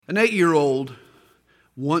An 8-year-old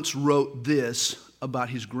once wrote this about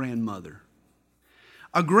his grandmother.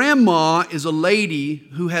 A grandma is a lady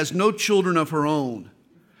who has no children of her own,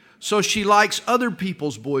 so she likes other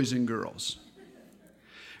people's boys and girls.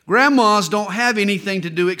 Grandmas don't have anything to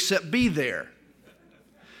do except be there.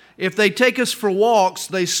 If they take us for walks,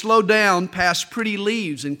 they slow down past pretty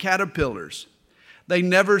leaves and caterpillars. They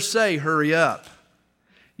never say, hurry up.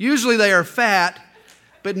 Usually they are fat,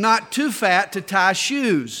 but not too fat to tie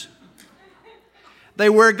shoes. They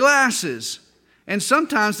wear glasses, and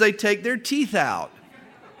sometimes they take their teeth out.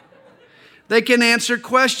 They can answer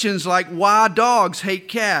questions like why dogs hate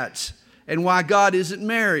cats and why God isn't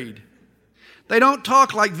married. They don't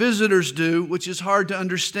talk like visitors do, which is hard to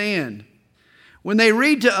understand. When they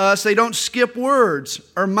read to us, they don't skip words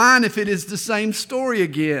or mind if it is the same story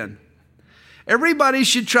again. Everybody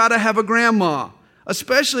should try to have a grandma,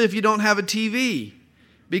 especially if you don't have a TV,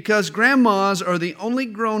 because grandmas are the only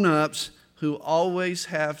grown-ups who always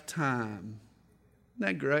have time. Isn't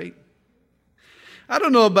that great? I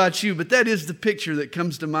don't know about you, but that is the picture that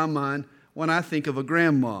comes to my mind when I think of a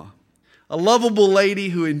grandma. A lovable lady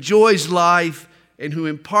who enjoys life and who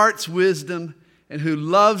imparts wisdom and who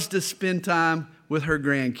loves to spend time with her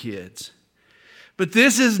grandkids. But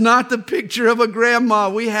this is not the picture of a grandma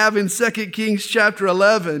we have in 2 Kings chapter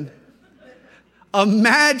 11.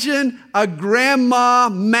 Imagine a grandma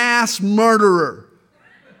mass murderer.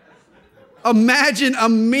 Imagine a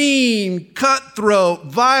mean, cutthroat,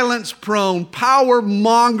 violence-prone,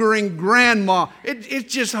 power-mongering grandma.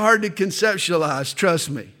 It's just hard to conceptualize, trust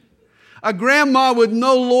me. A grandma with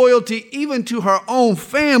no loyalty even to her own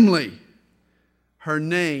family. Her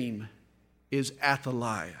name is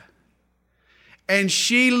Athaliah. And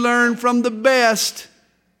she learned from the best.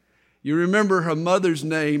 You remember her mother's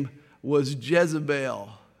name was Jezebel,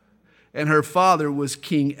 and her father was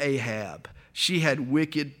King Ahab. She had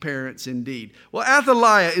wicked parents indeed. Well,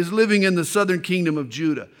 Athaliah is living in the southern kingdom of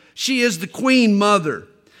Judah. She is the queen mother.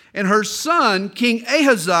 And her son, King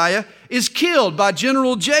Ahaziah, is killed by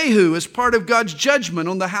General Jehu as part of God's judgment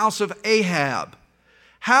on the house of Ahab.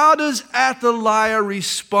 How does Athaliah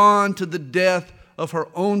respond to the death of her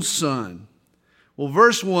own son? Well,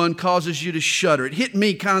 verse 1 causes you to shudder. It hit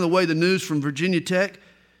me kind of the way the news from Virginia Tech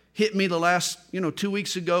hit me the last, 2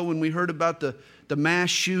 weeks ago when we heard about the mass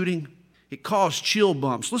shooting. It caused chill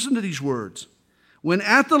bumps. Listen to these words. When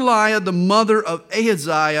Athaliah, the mother of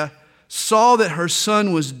Ahaziah, saw that her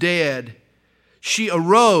son was dead, she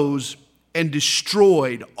arose and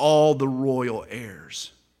destroyed all the royal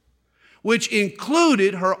heirs, which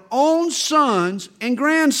included her own sons and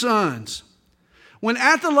grandsons. When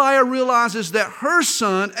Athaliah realizes that her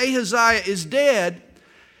son, Ahaziah, is dead,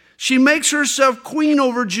 she makes herself queen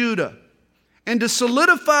over Judah. And to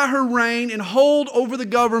solidify her reign and hold over the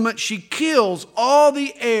government, she kills all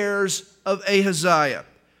the heirs of Ahaziah.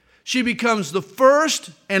 She becomes the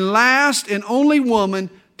first and last and only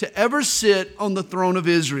woman to ever sit on the throne of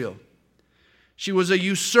Israel. She was a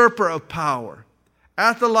usurper of power.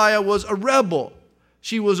 Athaliah was a rebel.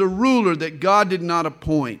 She was a ruler that God did not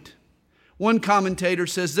appoint. One commentator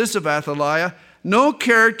says this of Athaliah: no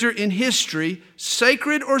character in history,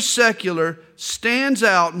 sacred or secular, stands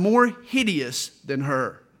out more hideous than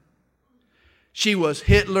her. She was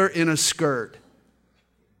Hitler in a skirt.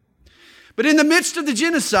 But in the midst of the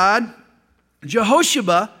genocide,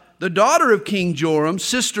 Jehosheba, the daughter of King Joram,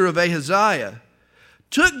 sister of Ahaziah,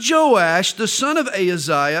 took Joash, the son of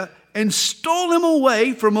Ahaziah, and stole him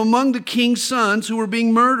away from among the king's sons who were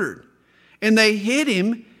being murdered. And they hid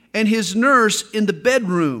him and his nurse in the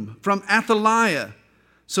bedroom from Athaliah,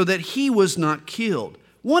 so that he was not killed.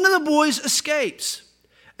 One of the boys escapes.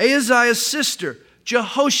 Ahaziah's sister,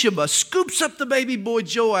 Jehosheba, scoops up the baby boy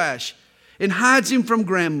Joash and hides him from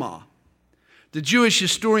grandma. The Jewish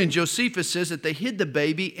historian Josephus says that they hid the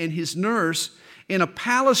baby and his nurse in a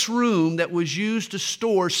palace room that was used to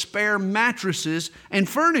store spare mattresses and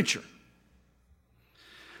furniture.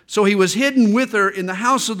 So he was hidden with her in the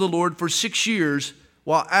house of the Lord for 6 years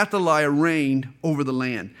while Athaliah reigned over the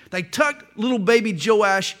land. They tucked little baby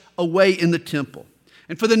Joash away in the temple.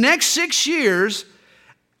 And for the next 6 years,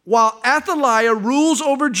 while Athaliah rules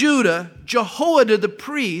over Judah, Jehoiada the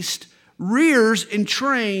priest rears and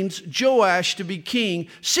trains Joash to be king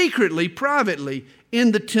secretly, privately,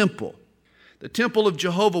 in the temple. The temple of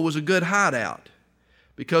Jehovah was a good hideout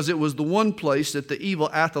because it was the one place that the evil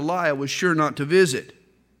Athaliah was sure not to visit.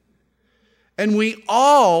 And we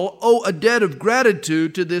all owe a debt of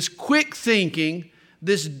gratitude to this quick-thinking,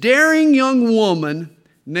 this daring young woman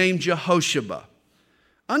named Jehosheba.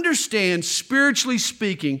 Understand, spiritually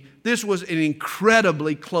speaking, this was an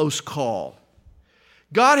incredibly close call.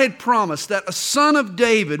 God had promised that a son of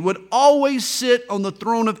David would always sit on the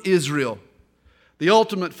throne of Israel. The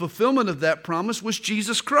ultimate fulfillment of that promise was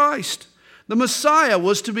Jesus Christ. The Messiah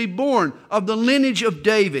was to be born of the lineage of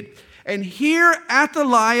David. And here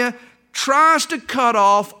Athaliah tries to cut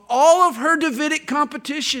off all of her Davidic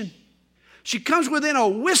competition. She comes within a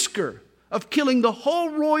whisker of killing the whole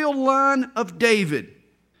royal line of David.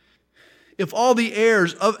 If all the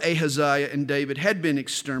heirs of Ahaziah and David had been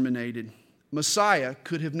exterminated, Messiah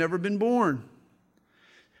could have never been born.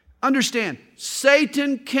 Understand,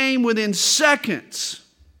 Satan came within seconds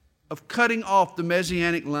of cutting off the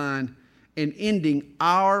Messianic line and ending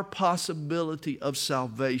our possibility of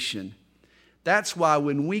salvation. That's why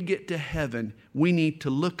when we get to heaven, we need to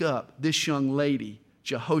look up this young lady,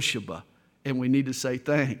 Jehosheba, and we need to say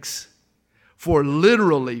thanks. For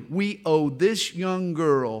literally, we owe this young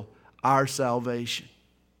girl our salvation.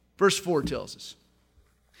 Verse 4 tells us,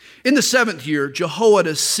 in the 7th year,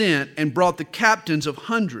 Jehoiada sent and brought the captains of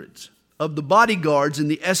hundreds of the bodyguards and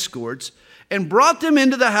the escorts and brought them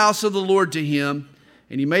into the house of the Lord to him.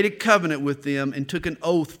 And he made a covenant with them and took an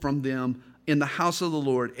oath from them in the house of the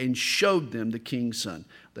Lord and showed them the king's son.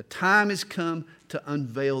 The time has come to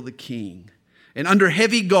unveil the king. And under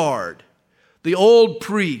heavy guard, the old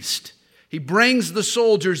priest, he brings the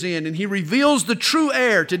soldiers in and he reveals the true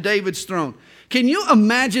heir to David's throne. Can you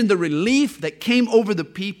imagine the relief that came over the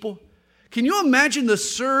people? Can you imagine the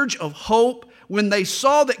surge of hope when they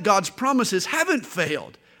saw that God's promises haven't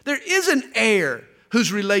failed? There is an heir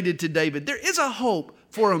who's related to David. There is a hope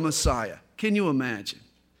for a Messiah. Can you imagine?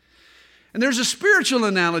 And there's a spiritual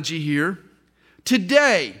analogy here.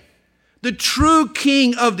 Today, the true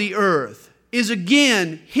king of the earth is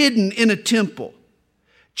again hidden in a temple.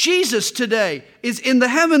 Jesus today is in the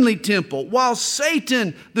heavenly temple while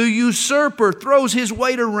Satan, the usurper, throws his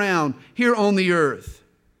weight around here on the earth.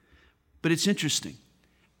 But it's interesting.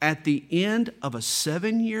 At the end of a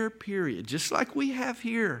 7-year period, just like we have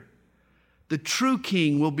here, the true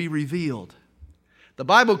king will be revealed. The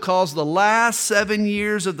Bible calls the last 7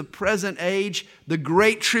 years of the present age the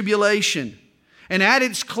Great Tribulation. And at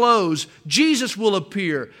its close, Jesus will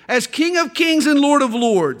appear as King of Kings and Lord of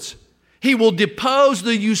Lords. He will depose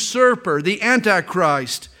the usurper, the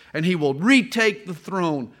Antichrist, and he will retake the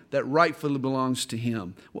throne that rightfully belongs to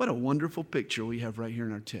him. What a wonderful picture we have right here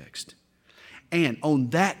in our text. And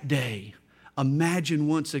on that day, imagine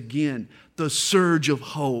once again the surge of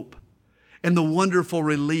hope and the wonderful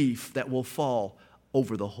relief that will fall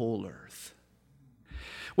over the whole earth.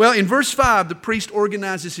 Well, in verse 5, the priest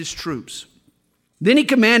organizes his troops. Then he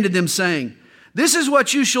commanded them, saying, "This is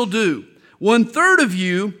what you shall do. 1/3 of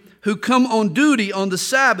you who come on duty on the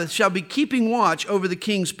Sabbath shall be keeping watch over the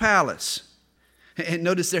king's palace." And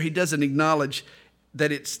notice there, he doesn't acknowledge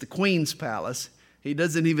that it's the queen's palace. He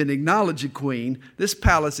doesn't even acknowledge a queen. This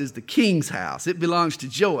palace is the king's house. It belongs to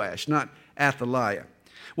Joash, not Athaliah.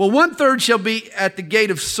 Well, 1/3 shall be at the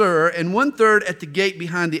gate of Sur, and 1/3 at the gate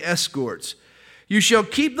behind the escorts. You shall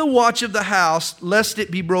keep the watch of the house, lest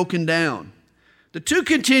it be broken down. The 2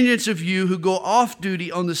 contingents of you who go off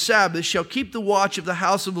duty on the Sabbath shall keep the watch of the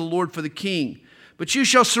house of the Lord for the king. But you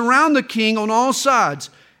shall surround the king on all sides,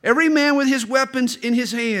 every man with his weapons in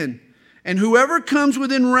his hand. And whoever comes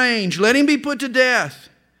within range, let him be put to death.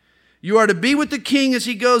 You are to be with the king as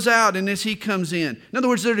he goes out and as he comes in. In other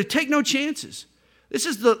words, they're to take no chances. This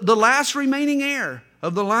is the last remaining heir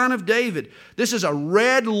of the line of David. This is a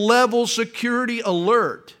red level security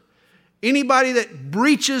alert. Anybody that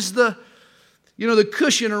breaches the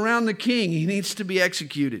cushion around the king, he needs to be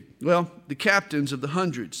executed. Well, the captains of the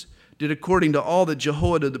hundreds did according to all that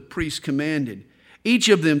Jehoiada the priest commanded. Each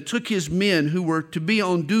of them took his men who were to be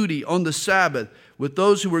on duty on the Sabbath with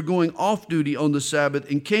those who were going off duty on the Sabbath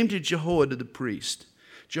and came to Jehoiada the priest.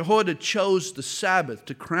 Jehoiada chose the Sabbath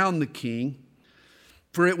to crown the king,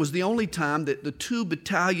 for it was the only time that the 2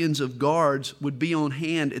 battalions of guards would be on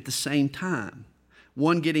hand at the same time.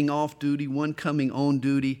 One getting off duty, one coming on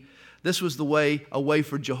duty. This was a way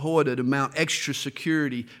for Jehoiada to mount extra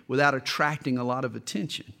security without attracting a lot of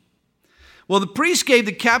attention. Well, the priest gave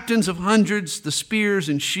the captains of hundreds the spears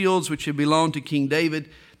and shields which had belonged to King David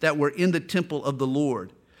that were in the temple of the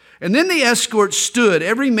Lord. And then the escorts stood,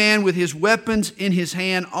 every man with his weapons in his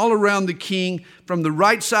hand, all around the king, from the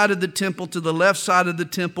right side of the temple to the left side of the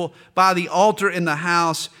temple, by the altar in the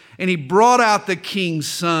house. And he brought out the king's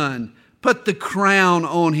son, put the crown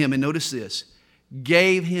on him, and notice this,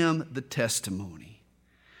 gave him the testimony.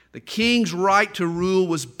 The king's right to rule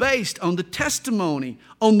was based on the testimony,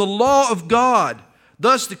 on the law of God.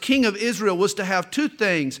 Thus, the king of Israel was to have 2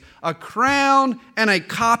 things, a crown and a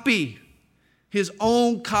copy, his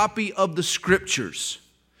own copy of the scriptures.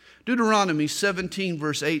 Deuteronomy 17,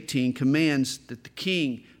 verse 18 commands that the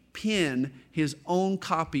king pen his own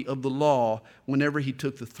copy of the law whenever he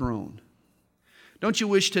took the throne. Don't you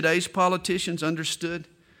wish today's politicians understood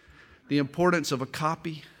the importance of a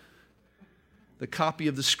copy? The copy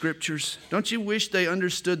of the scriptures? Don't you wish they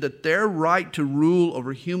understood that their right to rule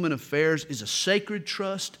over human affairs is a sacred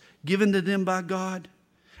trust given to them by God?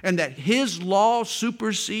 And that His law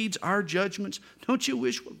supersedes our judgments? Don't you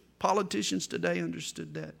wish politicians today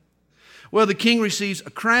understood that? Well, the king receives a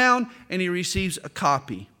crown and he receives a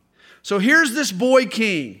copy. So here's this boy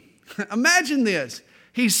king. Imagine this.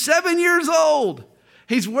 He's 7 years old.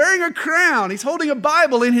 He's wearing a crown. He's holding a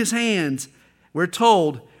Bible in his hands. We're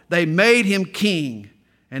told they made him king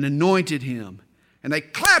and anointed him. And they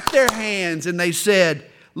clapped their hands and they said,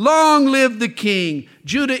 "Long live the king."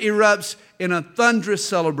 Judah erupts in a thunderous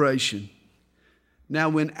celebration. Now,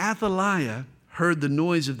 when Athaliah heard the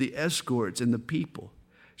noise of the escorts and the people,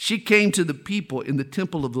 she came to the people in the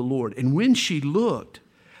temple of the Lord. And when she looked,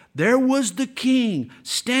 there was the king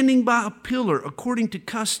standing by a pillar according to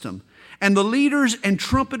custom. And the leaders and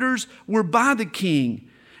trumpeters were by the king.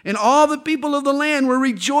 And all the people of the land were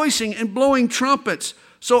rejoicing and blowing trumpets.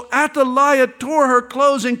 So Athaliah tore her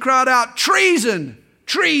clothes and cried out, "Treason!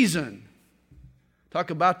 Treason!" Talk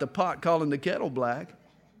about the pot calling the kettle black.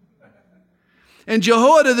 And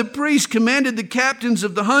Jehoiada the priest commanded the captains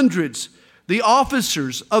of the hundreds, the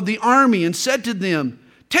officers of the army, and said to them,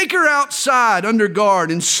 "Take her outside under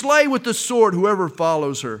guard and slay with the sword whoever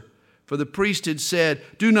follows her." For the priest had said,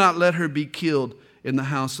 "Do not let her be killed in the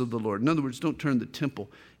house of the Lord." In other words, don't turn the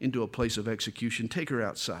temple into a place of execution. Take her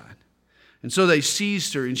outside. And so they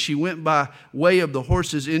seized her, and she went by way of the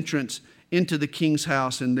horse's entrance into the king's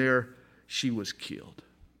house, and there she was killed.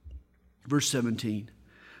 Verse 17.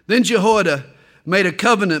 Then Jehoiada made a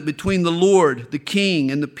covenant between the Lord, the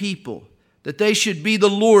king, and the people, that they should be the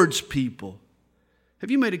Lord's people.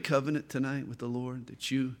 Have you made a covenant tonight with the Lord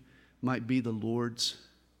that you might be the Lord's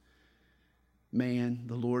man,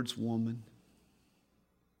 the Lord's woman?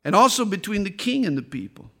 And also between the king and the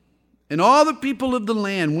people. And all the people of the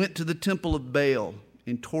land went to the temple of Baal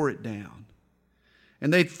and tore it down.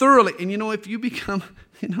 And they thoroughly, and if you become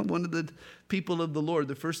one of the people of the Lord,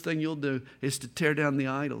 the first thing you'll do is to tear down the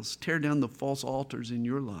idols, tear down the false altars in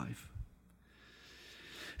your life.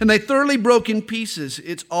 And they thoroughly broke in pieces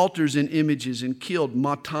its altars and images and killed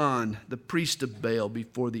Matan, the priest of Baal,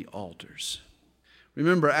 before the altars.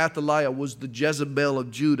 Remember, Athaliah was the Jezebel of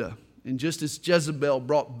Judah. And just as Jezebel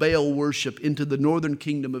brought Baal worship into the northern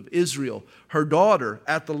kingdom of Israel, her daughter,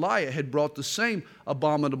 Athaliah, had brought the same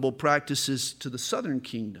abominable practices to the southern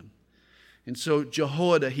kingdom. And so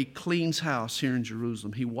Jehoiada, he cleans house here in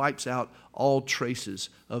Jerusalem. He wipes out all traces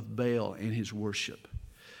of Baal and his worship.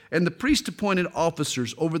 And the priest appointed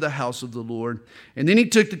officers over the house of the Lord. And then he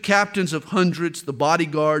took the captains of hundreds, the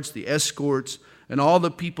bodyguards, the escorts, and all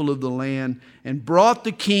the people of the land, and brought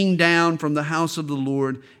the king down from the house of the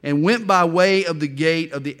Lord, and went by way of the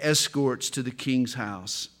gate of the escorts to the king's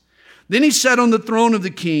house. Then he sat on the throne of the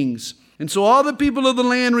kings. And so all the people of the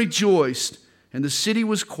land rejoiced, and the city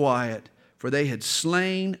was quiet, for they had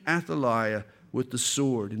slain Athaliah with the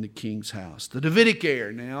sword in the king's house. The Davidic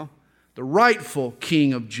heir now, the rightful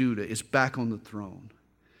king of Judah, is back on the throne.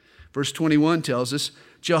 Verse 21 tells us,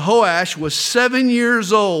 Jehoash was 7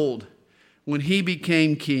 years old when he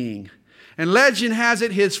became king. And legend has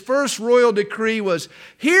it his first royal decree was,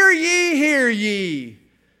 "Hear ye, hear ye."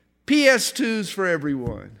 PS2s for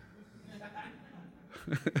everyone.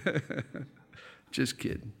 Just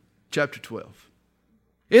kidding. Chapter 12.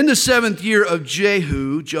 In the 7th year of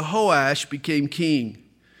Jehu, Jehoash became king.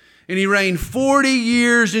 And he reigned 40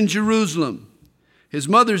 years in Jerusalem. His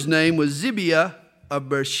mother's name was Zibiah of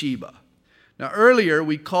Beersheba. Now earlier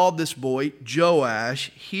we called this boy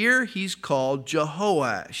Joash. Here he's called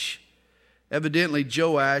Jehoash. Evidently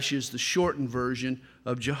Joash is the shortened version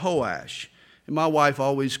of Jehoash. And my wife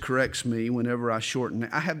always corrects me whenever I shorten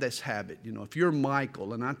it. I have this habit, if you're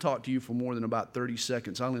Michael and I talk to you for more than about 30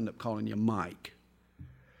 seconds, I'll end up calling you Mike.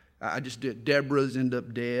 I just did. Deborah's end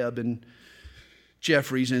up Deb, and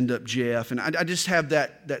Jeffrey's end up Jeff. And I just have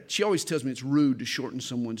that. She always tells me it's rude to shorten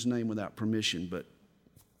someone's name without permission, but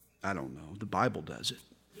I don't know. The Bible does it.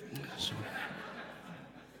 So.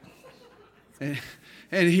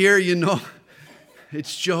 And here,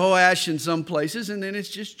 it's Jehoash in some places, and then it's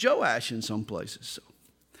just Joash in some places. So,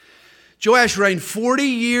 Joash reigned 40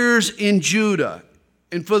 years in Judah,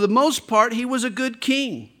 and for the most part, he was a good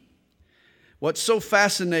king. What's so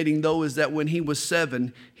fascinating, though, is that when he was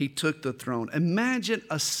 7, he took the throne. Imagine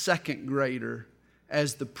a second grader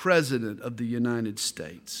as the president of the United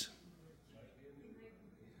States.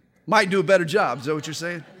 Might do a better job. Is that what you're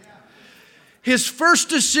saying? His first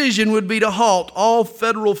decision would be to halt all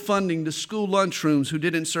federal funding to school lunchrooms who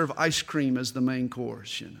didn't serve ice cream as the main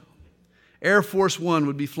course, Air Force One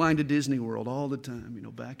would be flying to Disney World all the time,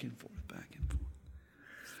 back and forth, back and forth.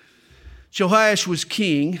 Jehoash was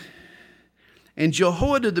king, and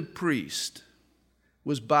Jehoiada the priest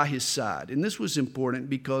was by his side. And this was important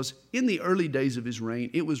because in the early days of his reign,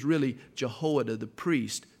 it was really Jehoiada the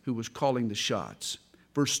priest who was calling the shots.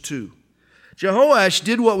 Verse 2. Jehoash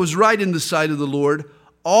did what was right in the sight of the Lord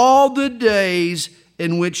all the days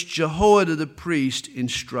in which Jehoiada the priest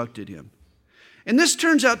instructed him. And this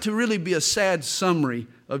turns out to really be a sad summary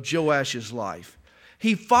of Joash's life.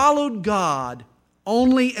 He followed God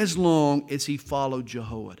only as long as he followed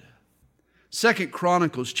Jehoiada. 2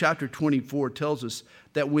 Chronicles chapter 24 tells us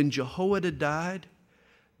that when Jehoiada died,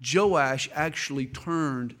 Joash actually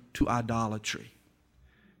turned to idolatry.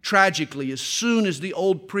 Tragically, as soon as the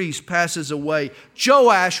old priest passes away,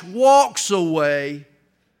 Joash walks away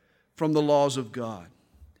from the laws of God.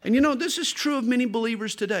 And this is true of many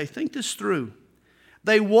believers today. Think this through.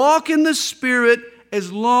 They walk in the Spirit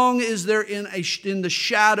as long as they're in the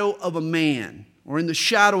shadow of a man or in the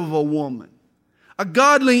shadow of a woman. A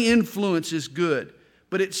godly influence is good,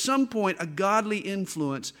 but at some point, a godly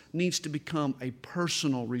influence needs to become a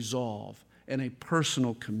personal resolve and a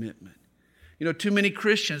personal commitment. Too many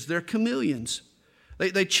Christians, they're chameleons.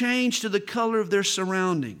 They change to the color of their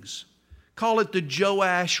surroundings. Call it the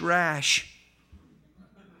Joash rash.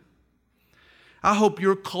 I hope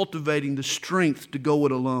you're cultivating the strength to go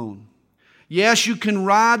it alone. Yes, you can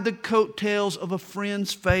ride the coattails of a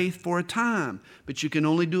friend's faith for a time, but you can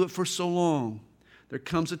only do it for so long. There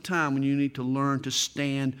comes a time when you need to learn to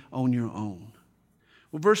stand on your own.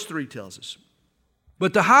 Well, verse 3 tells us,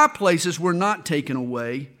 but the high places were not taken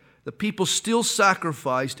away. The people still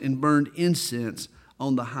sacrificed and burned incense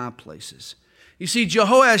on the high places. You see,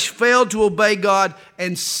 Jehoash failed to obey God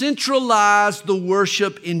and centralized the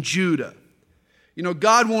worship in Judah.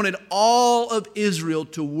 God wanted all of Israel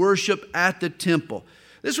to worship at the temple.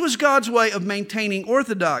 This was God's way of maintaining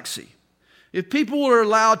orthodoxy. If people were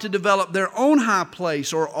allowed to develop their own high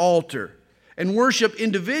place or altar and worship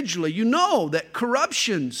individually, that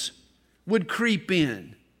corruptions would creep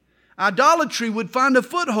in. Idolatry would find a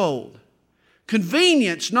foothold.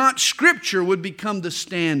 Convenience, not Scripture, would become the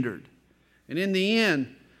standard. And in the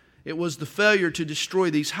end, it was the failure to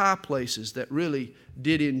destroy these high places that really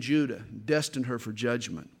did in Judah, destined her for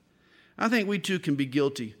judgment. I think we too can be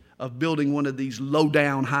guilty of building one of these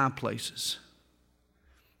low-down high places.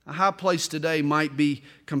 A high place today might be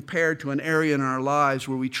compared to an area in our lives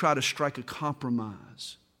where we try to strike a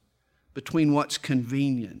compromise between what's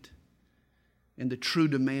convenient and the true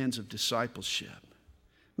demands of discipleship.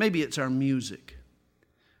 Maybe it's our music.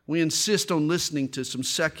 We insist on listening to some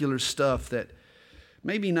secular stuff that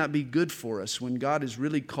maybe not be good for us when God is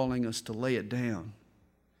really calling us to lay it down.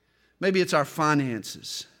 Maybe it's our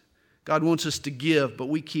finances. God wants us to give, but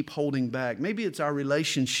we keep holding back. Maybe it's our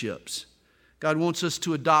relationships. God wants us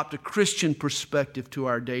to adopt a Christian perspective to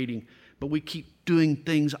our dating, but we keep doing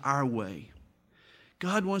things our way.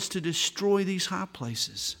 God wants to destroy these high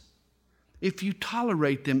places. If you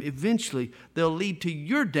tolerate them, eventually they'll lead to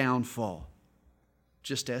your downfall.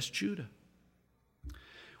 Just ask Judah.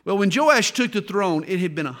 Well, when Joash took the throne, it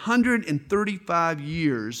had been 135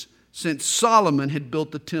 years since Solomon had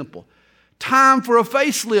built the temple. Time for a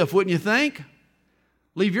facelift, wouldn't you think?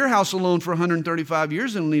 Leave your house alone for 135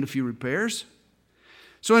 years and it'll need a few repairs.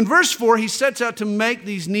 So in verse 4, he sets out to make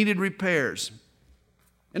these needed repairs.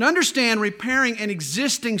 And understand, repairing an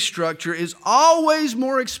existing structure is always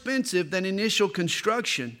more expensive than initial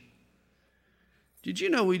construction. Did you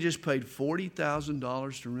know we just paid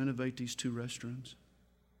 $40,000 to renovate these 2 restrooms?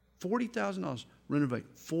 $40,000 renovate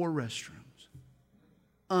 4 restrooms.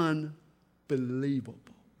 Unbelievable.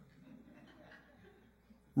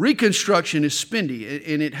 Reconstruction is spendy,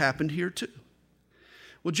 and it happened here too.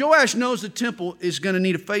 Well, Joash knows the temple is going to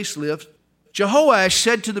need a facelift. Jehoash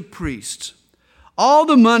said to the priests, all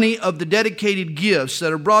the money of the dedicated gifts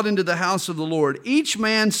that are brought into the house of the Lord, each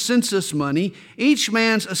man's census money, each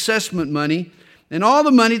man's assessment money, and all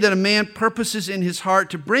the money that a man purposes in his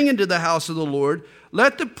heart to bring into the house of the Lord,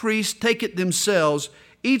 let the priests take it themselves,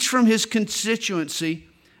 each from his constituency,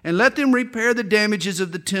 and let them repair the damages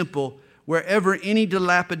of the temple wherever any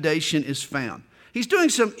dilapidation is found. He's doing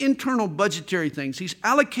some internal budgetary things. He's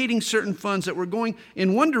allocating certain funds that were going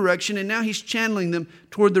in one direction, and now he's channeling them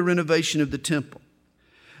toward the renovation of the temple.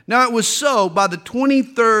 Now it was so by the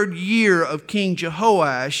 23rd year of King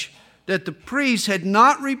Jehoash that the priests had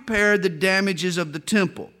not repaired the damages of the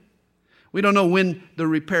temple. We don't know when the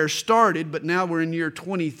repair started, but now we're in year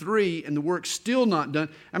 23 and the work's still not done.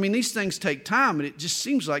 I mean, these things take time, and it just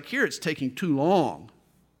seems like here it's taking too long.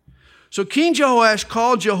 So King Jehoash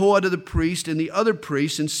called Jehoiada the priest and the other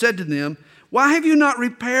priests and said to them, "Why have you not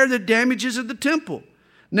repaired the damages of the temple?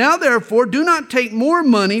 Now, therefore, do not take more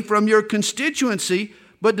money from your constituency,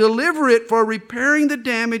 but deliver it for repairing the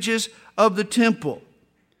damages of the temple."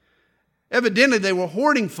 Evidently, they were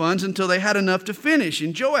hoarding funds until they had enough to finish.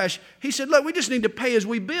 And Joash, he said, "Look, we just need to pay as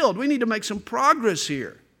we build. We need to make some progress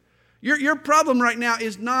here. Your problem right now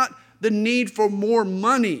is not the need for more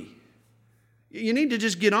money. You need to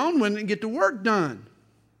just get on with it and get the work done."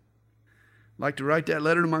 I'd like to write that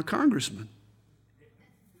letter to my congressman.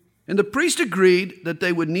 And the priest agreed that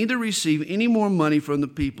they would neither receive any more money from the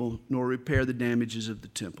people nor repair the damages of the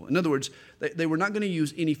temple. In other words, they were not going to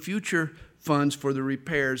use any future funds for the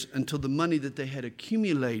repairs until the money that they had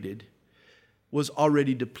accumulated was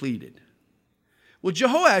already depleted. Well,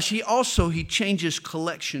 Jehoash, he changes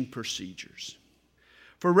collection procedures.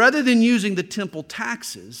 For rather than using the temple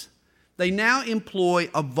taxes, they now employ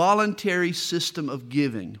a voluntary system of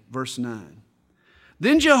giving. Verse 9.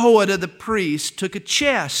 Then Jehoiada the priest took a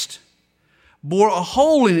chest, bore a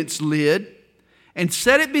hole in its lid, and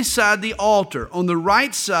set it beside the altar on the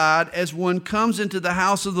right side as one comes into the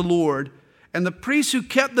house of the Lord. And the priests who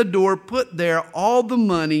kept the door put there all the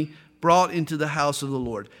money brought into the house of the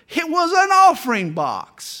Lord. It was an offering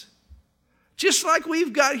box, just like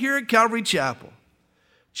we've got here at Calvary Chapel.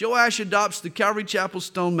 Joash adopts the Calvary Chapel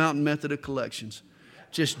Stone Mountain method of collections.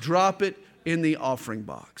 Just drop it in the offering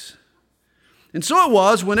box. And so it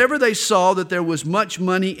was, whenever they saw that there was much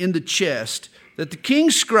money in the chest, that the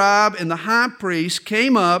king's scribe and the high priest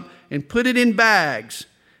came up and put it in bags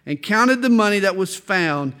and counted the money that was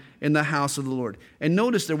found in the house of the Lord. And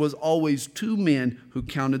notice there was always two men who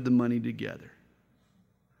counted the money together.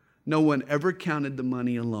 No one ever counted the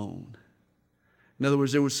money alone. In other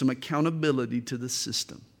words, there was some accountability to the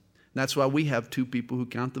system. And that's why we have two people who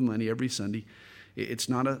count the money every Sunday. It's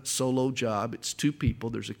not a solo job. It's two people.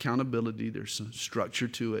 There's accountability. There's some structure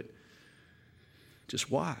to it.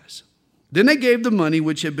 Just wise. Then they gave the money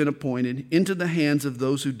which had been appointed into the hands of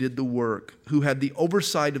those who did the work, who had the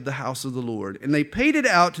oversight of the house of the Lord. And they paid it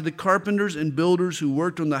out to the carpenters and builders who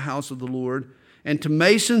worked on the house of the Lord, and to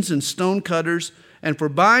masons and stone cutters, and for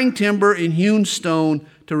buying timber and hewn stone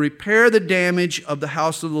to repair the damage of the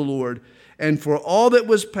house of the Lord, and for all that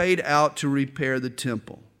was paid out to repair the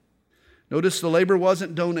temple. Notice the labor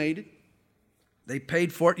wasn't donated. They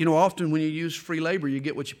paid for it. You know, often when you use free labor, you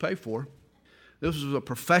get what you pay for. This was a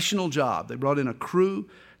professional job. They brought in a crew.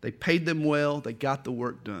 They paid them well. They got the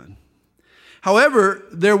work done. However,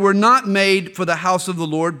 there were not made for the house of the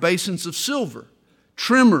Lord basins of silver,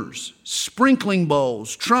 trimmers, sprinkling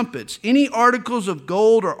bowls, trumpets, any articles of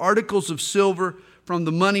gold or articles of silver from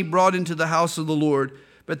the money brought into the house of the Lord.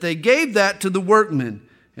 But they gave that to the workmen,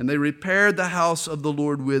 and they repaired the house of the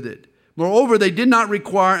Lord with it. Moreover, they did not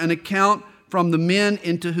require an account from the men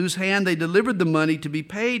into whose hand they delivered the money to be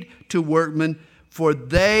paid to workmen, for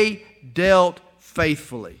they dealt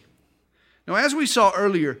faithfully. Now, as we saw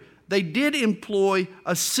earlier, they did employ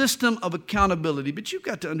a system of accountability, but you've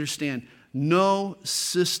got to understand, no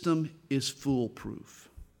system is foolproof.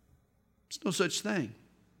 There's no such thing.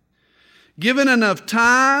 Given enough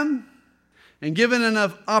time and given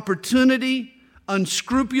enough opportunity,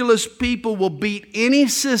 unscrupulous people will beat any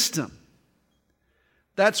system.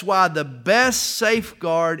 That's why the best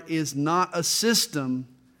safeguard is not a system,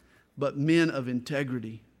 but men of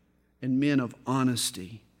integrity and men of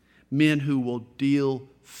honesty, men who will deal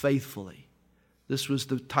faithfully. This was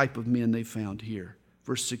the type of men they found here.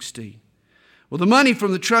 Verse 16. Well, the money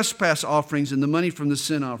from the trespass offerings and the money from the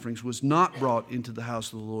sin offerings was not brought into the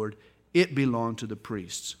house of the Lord. It belonged to the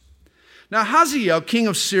priests. Now, Hazael, king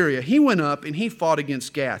of Syria, he went up and he fought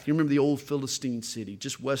against Gath. You remember the old Philistine city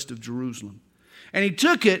just west of Jerusalem. And he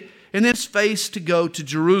took it and then faced to go to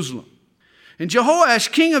Jerusalem. And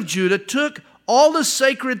Jehoash, king of Judah, took all the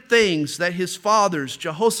sacred things that his fathers,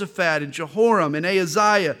 Jehoshaphat and Jehoram and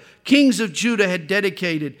Ahaziah, kings of Judah, had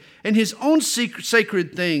dedicated, and his own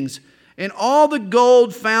sacred things, and all the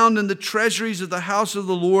gold found in the treasuries of the house of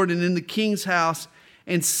the Lord and in the king's house,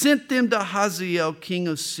 and sent them to Hazael, king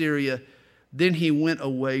of Syria. Then he went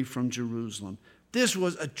away from Jerusalem. This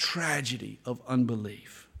was a tragedy of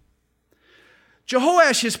unbelief.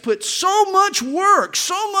 Jehoash has put so much work,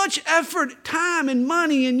 so much effort, time and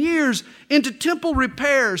money and years into temple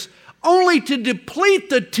repairs, only to deplete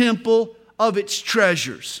the temple of its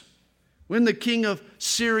treasures. When the king of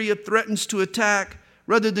Syria threatens to attack,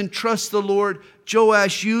 rather than trust the Lord,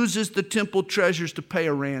 Joash uses the temple treasures to pay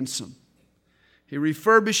a ransom. He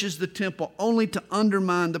refurbishes the temple only to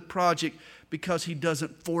undermine the project because he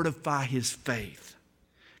doesn't fortify his faith.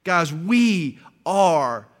 Guys, we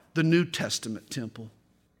are the New Testament temple.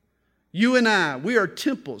 You and I, we are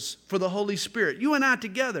temples for the Holy Spirit. You and I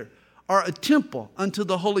together are a temple unto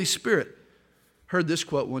the Holy Spirit. Heard this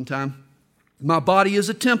quote one time. My body is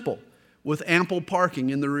a temple with ample parking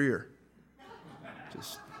in the rear.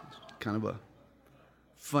 Just kind of a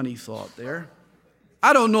funny thought there.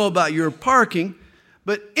 I don't know about your parking,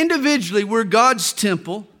 but individually we're God's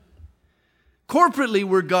temple. Corporately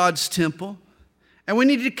we're God's temple. And we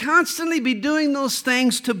need to constantly be doing those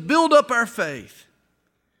things to build up our faith.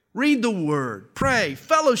 Read the Word, pray,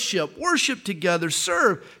 fellowship, worship together,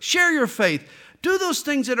 serve, share your faith. Do those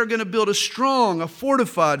things that are going to build a strong, a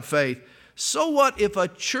fortified faith. So what if a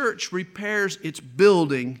church repairs its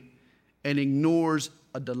building and ignores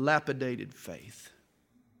a dilapidated faith?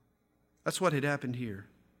 That's what had happened here.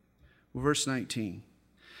 Verse 19.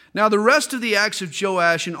 Now the rest of the acts of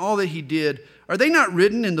Joash and all that he did, are they not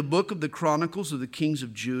written in the book of the Chronicles of the kings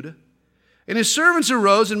of Judah? And his servants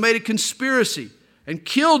arose and made a conspiracy and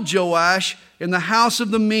killed Joash in the house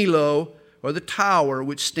of the Millo, or the tower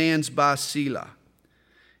which stands by Selah.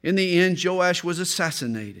 In the end, Joash was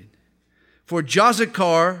assassinated. For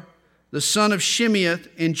Jozachar, the son of Shimeath,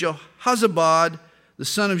 and Jehozabad, the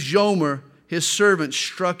son of Jomer, his servant,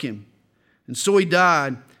 struck him. And so he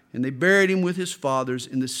died, and they buried him with his fathers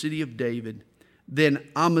in the city of David. Then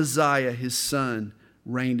Amaziah, his son,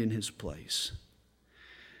 reigned in his place.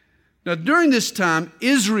 Now, during this time,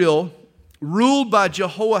 Israel, ruled by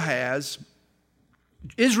Jehoahaz,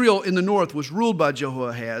 Israel in the north was ruled by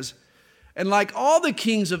Jehoahaz, and like all the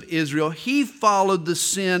kings of Israel, he followed the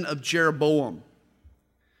sin of Jeroboam.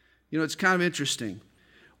 You know, it's kind of interesting.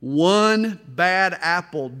 One bad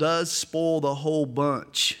apple does spoil the whole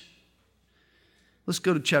bunch. Let's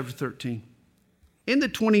go to chapter 13. In the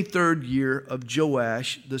 23rd year of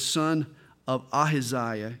Joash, the son of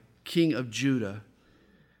Ahaziah, king of Judah,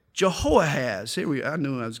 Jehoahaz, I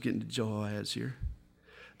knew I was getting to Jehoahaz here.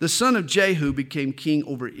 The son of Jehu became king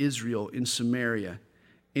over Israel in Samaria,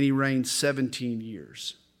 and he reigned 17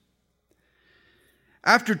 years.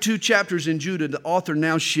 After 2 chapters in Judah, the author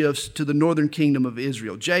now shifts to the northern kingdom of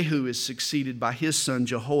Israel. Jehu is succeeded by his son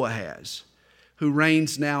Jehoahaz, who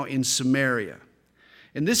reigns now in Samaria.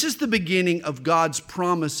 And this is the beginning of God's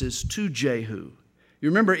promises to Jehu. You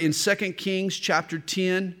remember in 2 Kings chapter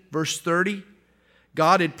 10, verse 30,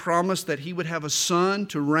 God had promised that he would have a son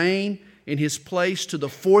to reign in his place to the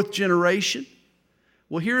 4th generation.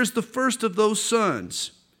 Well, here is the first of those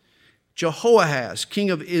sons, Jehoahaz, king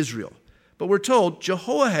of Israel. But we're told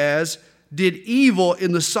Jehoahaz did evil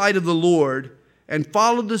in the sight of the Lord and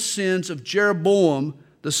followed the sins of Jeroboam,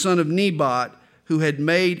 the son of Nebat, who had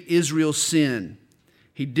made Israel sin.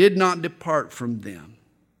 He did not depart from them.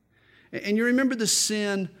 And you remember the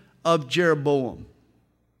sin of Jeroboam.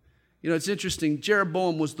 You know, it's interesting.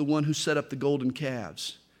 Jeroboam was the one who set up the golden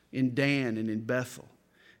calves in Dan and in Bethel.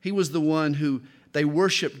 He was the one who they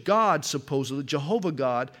worshiped God, supposedly, Jehovah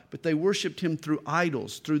God, but they worshiped him through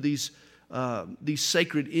idols, through these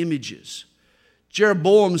sacred images.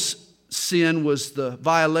 Jeroboam's sin was the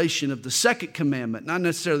violation of the 2nd commandment, not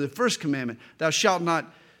necessarily the 1st commandment. Thou shalt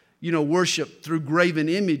not, worship through graven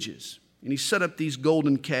images. And he set up these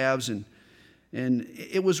golden calves, and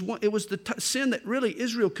it was the sin that really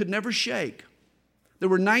Israel could never shake. There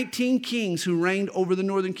were 19 kings who reigned over the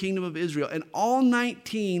northern kingdom of Israel, and all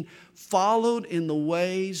 19 followed in the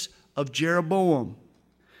ways of Jeroboam.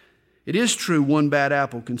 It is true one bad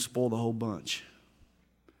apple can spoil the whole bunch.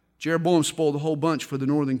 Jeroboam spoiled the whole bunch for the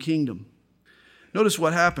northern kingdom. Notice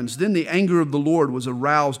what happens. Then the anger of the Lord was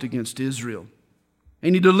aroused against Israel,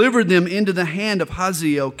 and he delivered them into the hand of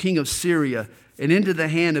Hazael, king of Syria, and into the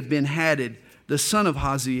hand of Ben-Hadad, the son of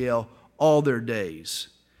Hazael, all their days.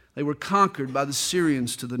 They were conquered by the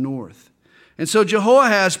Syrians to the north. And so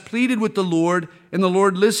Jehoahaz pleaded with the Lord, and the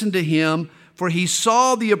Lord listened to him, for he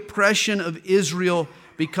saw the oppression of Israel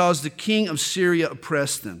because the king of Syria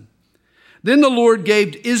oppressed them. Then the Lord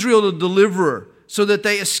gave Israel a deliverer, so that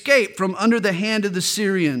they escaped from under the hand of the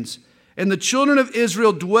Syrians. And the children of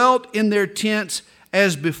Israel dwelt in their tents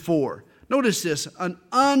as before. Notice this, an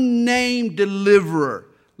unnamed deliverer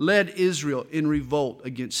led Israel in revolt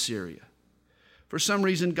against Syria. For some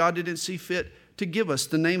reason, God didn't see fit to give us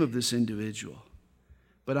the name of this individual.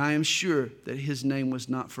 But I am sure that his name was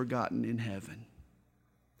not forgotten in heaven.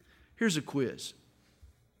 Here's a quiz.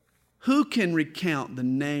 Who can recount the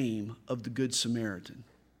name of the Good Samaritan?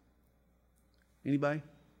 Anybody?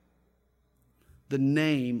 The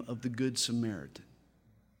name of the Good Samaritan.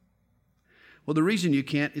 Well, the reason you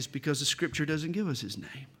can't is because the Scripture doesn't give us his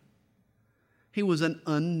name. He was an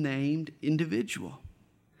unnamed individual.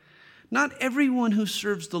 Not everyone who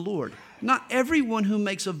serves the Lord, not everyone who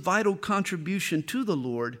makes a vital contribution to the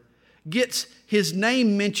Lord gets his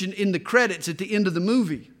name mentioned in the credits at the end of the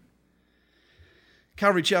movie.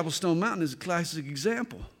 Calvary Chapel Stone Mountain is a classic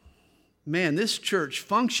example. Man, this church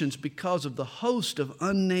functions because of the host of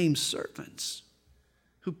unnamed servants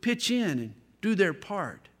who pitch in and do their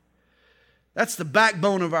part. That's the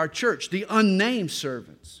backbone of our church, the unnamed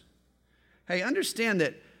servants. Hey, understand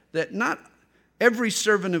that not every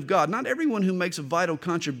servant of God, not everyone who makes a vital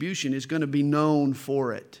contribution is going to be known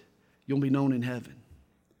for it. You'll be known in heaven,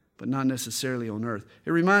 but not necessarily on earth.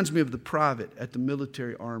 It reminds me of the private at the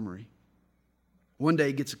military armory. One day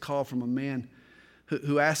he gets a call from a man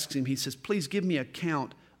who asks him, he says, please give me a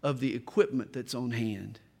count of the equipment that's on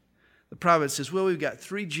hand. The private says, well, we've got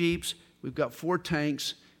 3 Jeeps, we've got 4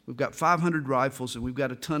 tanks, we've got 500 rifles, and we've got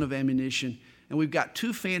a ton of ammunition, and we've got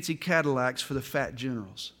 2 fancy Cadillacs for the fat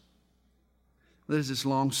generals. There's this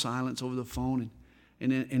long silence over the phone,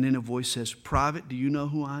 and then a voice says, Private, do you know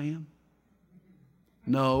who I am?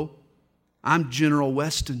 No, I'm General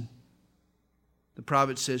Weston. The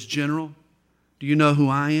private says, General, do you know who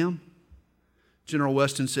I am? General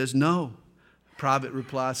Weston says, no. The private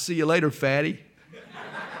replies, see you later, fatty.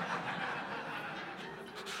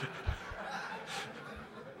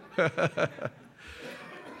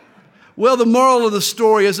 Well, the moral of the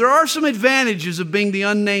story is there are some advantages of being the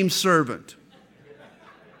unnamed servant.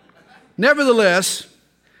 Nevertheless,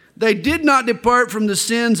 they did not depart from the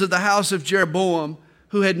sins of the house of Jeroboam,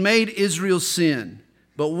 who had made Israel sin,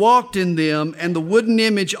 but walked in them, and the wooden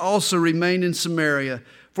image also remained in Samaria.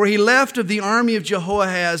 For he left of the army of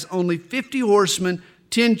Jehoahaz only 50 horsemen,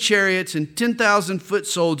 10 chariots, and 10,000 foot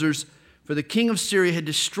soldiers, for the king of Syria had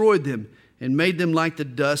destroyed them and made them like the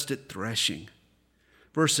dust at threshing.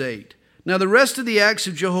 Verse 8, now the rest of the acts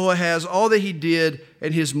of Jehoahaz, all that he did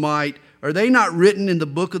and his might, are they not written in the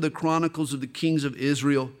book of the Chronicles of the kings of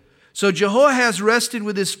Israel? So Jehoahaz rested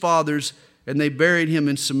with his fathers, and they buried him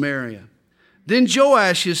in Samaria. Then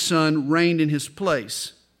Joash his son reigned in his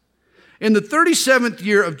place. In the 37th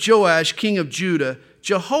year of Joash, king of Judah,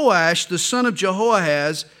 Jehoash, the son of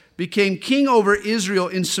Jehoahaz, became king over Israel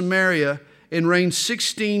in Samaria and reigned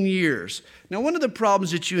 16 years. Now, one of the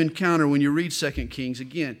problems that you encounter when you read 2 Kings,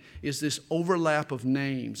 again, is this overlap of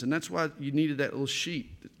names. And that's why you needed that little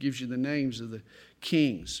sheet that gives you the names of the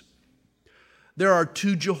kings. There are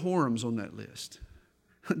 2 Jehorams on that list.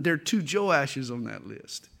 There are 2 Joashes on that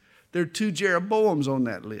list. There are 2 Jeroboams on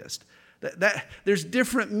that list. There's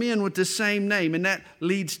different men with the same name, and that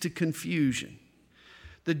leads to confusion.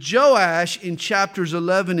 The Joash in chapters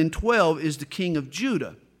 11 and 12 is the king of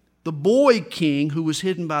Judah, the boy king who was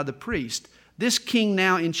hidden by the priest. This king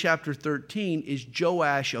now in chapter 13 is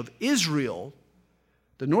Joash of Israel,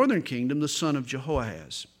 the northern kingdom, the son of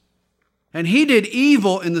Jehoahaz. And he did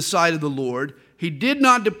evil in the sight of the Lord. He did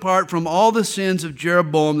not depart from all the sins of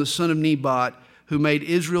Jeroboam, the son of Nebat, who made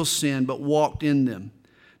Israel sin, but walked in them.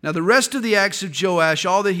 Now the rest of the acts of Joash,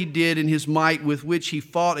 all that he did in his might with which he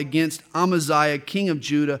fought against Amaziah, king of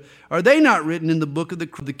Judah, are they not written in the book of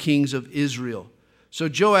the kings of Israel? So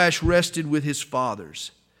Joash rested with his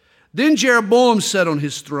fathers. Then Jeroboam sat on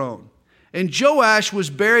his throne, and Joash was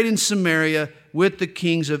buried in Samaria with the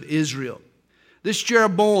kings of Israel. This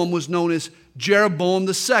Jeroboam was known as Jeroboam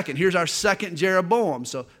the second. Here's our second Jeroboam.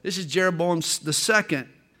 So this is Jeroboam the second.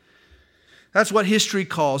 That's what history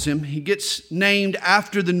calls him. He gets named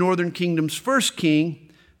after the northern kingdom's first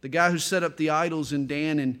king, the guy who set up the idols in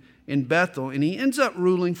Dan and in Bethel, and he ends up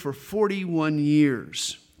ruling for 41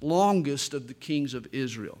 years, longest of the kings of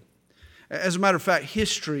Israel. As a matter of fact,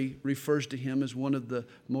 history refers to him as one of the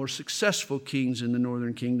more successful kings in the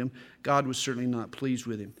northern kingdom. God was certainly not pleased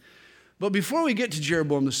with him. But before we get to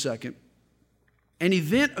Jeroboam II, an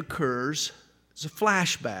event occurs, it's a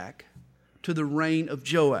flashback to the reign of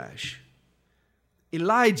Joash.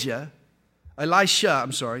 Elisha,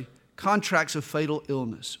 contracts a fatal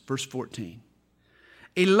illness. Verse 14.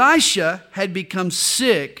 Elisha had become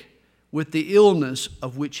sick with the illness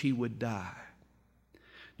of which he would die.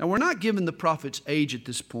 Now, we're not given the prophet's age at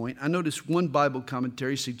this point. I noticed one Bible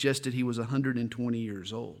commentary suggested he was 120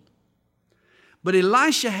 years old. But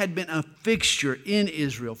Elisha had been a fixture in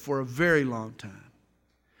Israel for a very long time.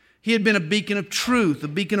 He had been a beacon of truth, a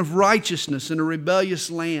beacon of righteousness in a rebellious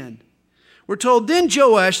land. We're told, then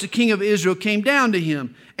Joash, the king of Israel, came down to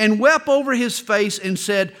him and wept over his face and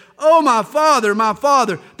said, "Oh, my father,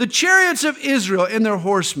 the chariots of Israel and their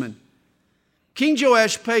horsemen." King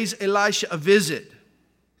Joash pays Elisha a visit.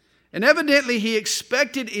 And evidently he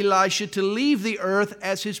expected Elisha to leave the earth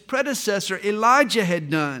as his predecessor Elijah had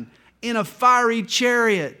done, in a fiery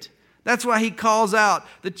chariot. That's why he calls out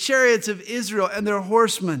the chariots of Israel and their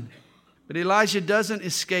horsemen. But Elijah doesn't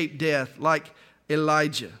escape death like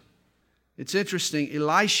Elijah. It's interesting,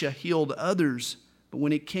 Elisha healed others, but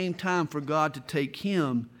when it came time for God to take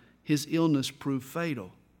him, his illness proved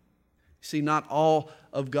fatal. See, not all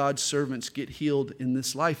of God's servants get healed in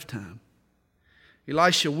this lifetime.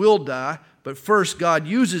 Elisha will die, but first God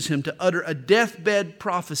uses him to utter a deathbed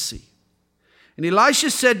prophecy. And Elisha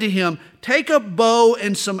said to him, "Take a bow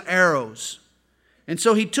and some arrows." And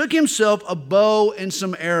so he took himself a bow and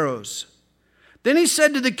some arrows. Then he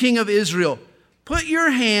said to the king of Israel, "Put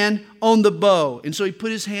your hand on the bow." And so he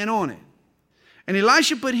put his hand on it. And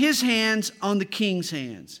Elisha put his hands on the king's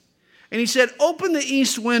hands. And he said, "Open the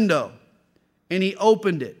east window." And he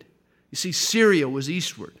opened it. You see, Syria was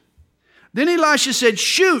eastward. Then Elisha said,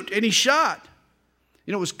 "Shoot." And he shot.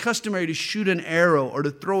 You know, it was customary to shoot an arrow or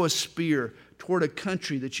to throw a spear toward a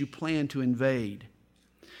country that you plan to invade.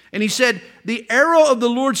 And he said, "The arrow of the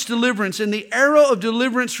Lord's deliverance and the arrow of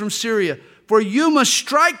deliverance from Syria, for you must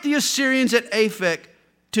strike the Assyrians at Aphek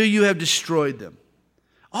till you have destroyed them."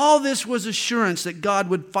 All this was assurance that God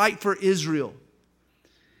would fight for Israel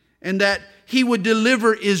and that he would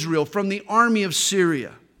deliver Israel from the army of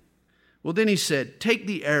Syria. Well, then he said, "Take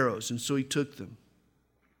the arrows." And so he took them.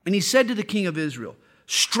 And he said to the king of Israel,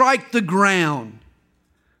 "Strike the ground."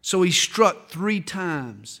 So he struck 3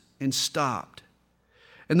 times and stopped.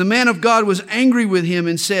 And the man of God was angry with him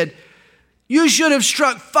and said, "You should have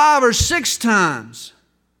struck 5 or 6 times.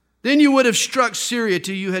 Then you would have struck Syria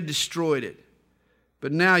till you had destroyed it.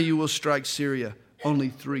 But now you will strike Syria only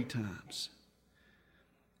 3 times.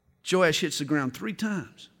 Joash hits the ground 3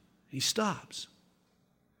 times. He stops.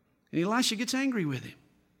 And Elisha gets angry with him.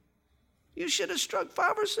 "You should have struck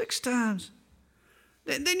 5 or 6 times.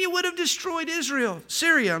 Then you would have destroyed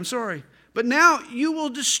Syria. But now you will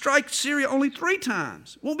just strike Syria only 3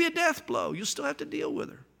 times. It won't be a death blow. You'll still have to deal with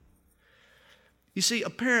her." You see,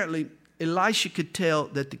 apparently, Elisha could tell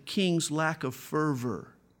that the king's lack of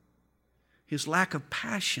fervor, his lack of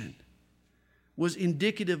passion, was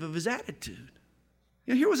indicative of his attitude.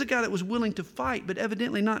 You know, here was a guy that was willing to fight, but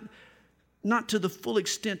evidently not to the full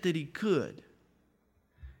extent that he could.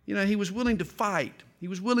 You know, he was willing to fight. He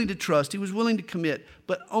was willing to trust. He was willing to commit,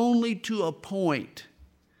 but only to a point.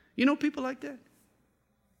 You know people like that?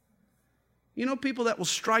 You know people that will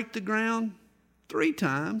strike the ground 3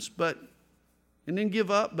 times, and then give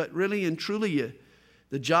up, but really and truly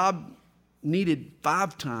the job needed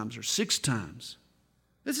 5 times or 6 times.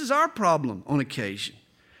 This is our problem on occasion.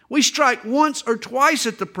 We strike once or twice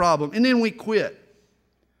at the problem, and then we quit.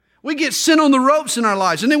 We get sent on the ropes in our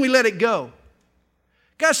lives, and then we let it go.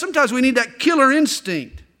 Guys, sometimes we need that killer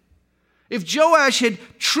instinct. If Joash had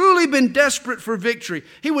truly been desperate for victory,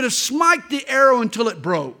 he would have smiked the arrow until it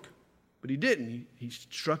broke. But he didn't. He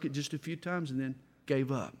struck it just a few times and then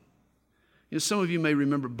gave up. You know, some of you may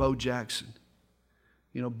remember Bo Jackson.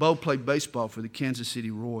 You know, Bo played baseball for the Kansas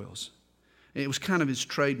City Royals. And it was kind of his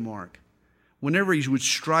trademark. Whenever he would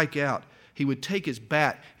strike out, he would take his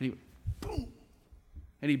bat and he would, boom,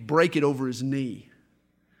 and he'd break it over his knee.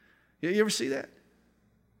 You ever see that?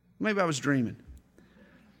 Maybe I was dreaming.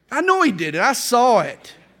 I know he did it. I saw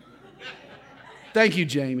it. Thank you,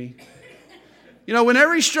 Jamie. You know,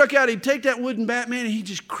 whenever he struck out, he'd take that wooden bat, man, and he'd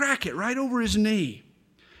just crack it right over his knee.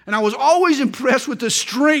 And I was always impressed with the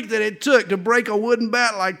strength that it took to break a wooden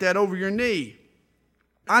bat like that over your knee.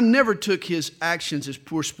 I never took his actions as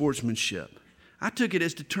poor sportsmanship. I took it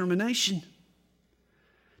as determination.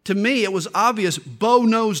 To me, it was obvious Bo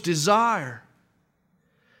knows desire.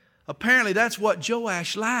 Apparently, that's what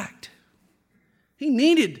Joash lacked. He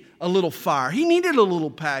needed a little fire. He needed a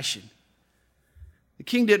little passion. The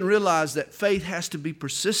king didn't realize that faith has to be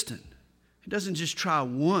persistent. He doesn't just try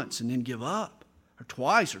once and then give up, or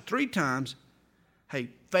twice or 3 times. Hey,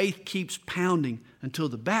 faith keeps pounding until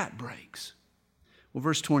the bat breaks. Well,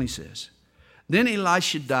 verse 20 says, "Then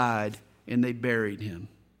Elisha died and they buried him."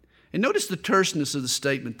 And notice the terseness of the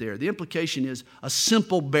statement there. The implication is a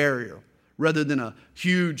simple burial rather than a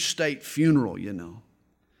huge state funeral, you know.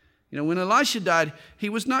 You know, when Elisha died, he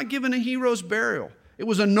was not given a hero's burial. It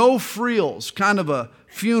was a no-frills kind of a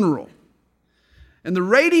funeral. And the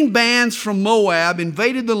raiding bands from Moab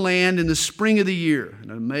invaded the land in the spring of the year. An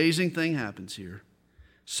amazing thing happens here.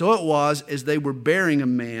 So it was, as they were burying a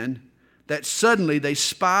man, that suddenly they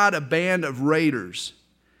spied a band of raiders.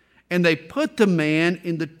 And they put the man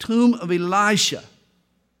in the tomb of Elisha.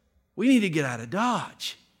 We need to get out of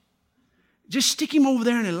Dodge. Just stick him over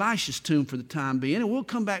there in Elisha's tomb for the time being, and we'll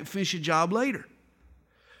come back and finish the job later.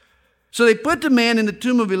 So they put the man in the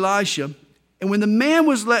tomb of Elisha, and when the man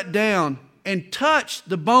was let down and touched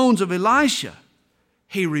the bones of Elisha,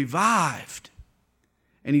 he revived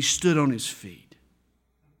and he stood on his feet.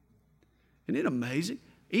 Isn't it amazing?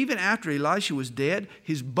 Even after Elisha was dead,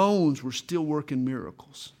 his bones were still working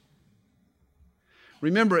miracles.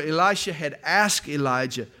 Remember, Elisha had asked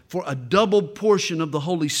Elijah for a double portion of the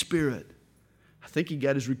Holy Spirit. I think he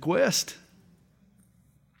got his request.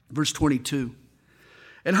 Verse 22.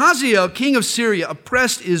 And Hazael, king of Syria,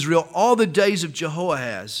 oppressed Israel all the days of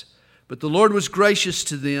Jehoahaz. But the Lord was gracious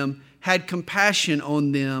to them, had compassion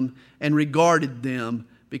on them, and regarded them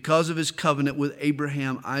because of his covenant with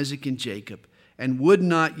Abraham, Isaac, and Jacob, and would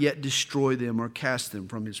not yet destroy them or cast them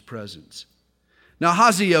from his presence. Now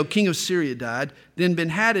Hazael, king of Syria, died. Then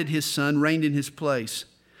Ben-Hadad, his son, reigned in his place.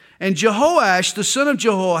 And Jehoash, the son of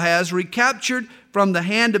Jehoahaz, recaptured from the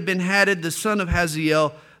hand of Ben-Hadad, the son of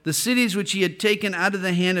Hazael, the cities which he had taken out of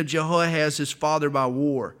the hand of Jehoahaz, his father, by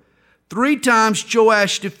war. 3 times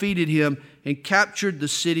Joash defeated him and captured the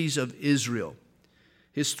cities of Israel.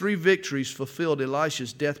 His 3 victories fulfilled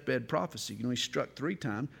Elisha's deathbed prophecy. He struck 3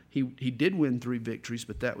 times. He did win 3 victories,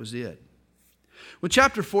 but that was it. Well,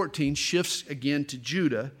 chapter 14 shifts again to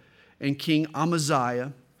Judah and King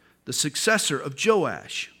Amaziah, the successor of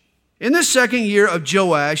Joash. In the 2nd year of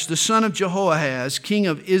Joash, the son of Jehoahaz, king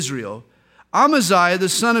of Israel, Amaziah, the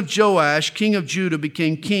son of Joash, king of Judah,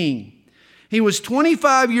 became king. He was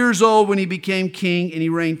 25 years old when he became king, and he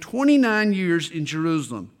reigned 29 years in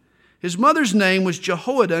Jerusalem. His mother's name was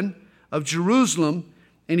Jehoaddan of Jerusalem,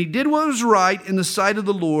 and he did what was right in the sight of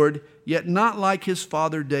the Lord, yet not like his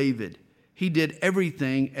father David. He did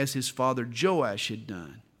everything as his father Joash had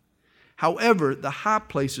done. However, the high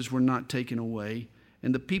places were not taken away,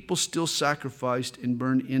 and the people still sacrificed and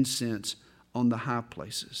burned incense on the high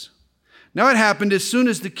places. Now it happened as soon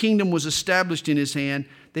as the kingdom was established in his hand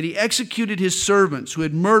that he executed his servants who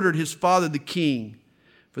had murdered his father the king.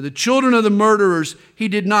 For the children of the murderers he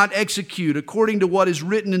did not execute, according to what is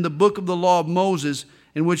written in the book of the law of Moses,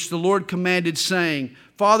 in which the Lord commanded, saying,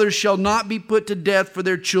 Fathers shall not be put to death for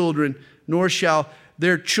their children, nor shall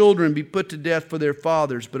their children be put to death for their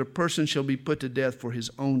fathers, but a person shall be put to death for his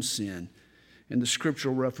own sin. And the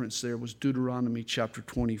scriptural reference there was Deuteronomy chapter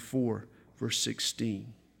 24, verse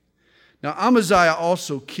 16. Now Amaziah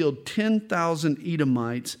also killed 10,000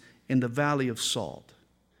 Edomites in the valley of Salt,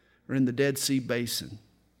 or in the Dead Sea Basin.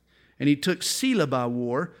 And he took Selah by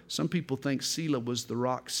war. Some people think Selah was the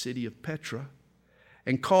rock city of Petra,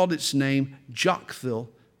 and called its name Joktheel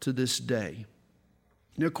to this day.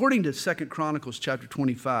 Now, according to 2 Chronicles chapter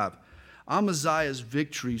 25, Amaziah's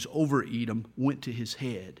victories over Edom went to his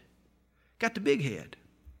head. Got the big head.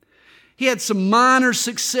 He had some minor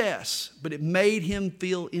success, but it made him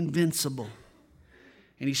feel invincible.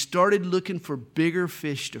 And he started looking for bigger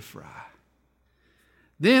fish to fry.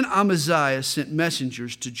 Then Amaziah sent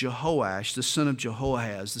messengers to Jehoash, the son of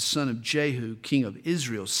Jehoahaz, the son of Jehu, king of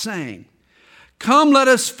Israel, saying, Come, let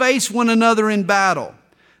us face one another in battle.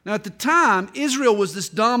 Now at the time, Israel was this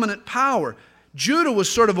dominant power. Judah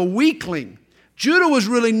was sort of a weakling. Judah was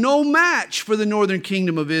really no match for the northern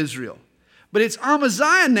kingdom of Israel. But it's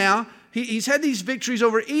Amaziah now. He's had these victories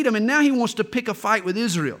over Edom, and now he wants to pick a fight with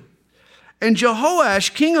Israel. And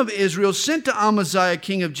Jehoash, king of Israel, sent to Amaziah,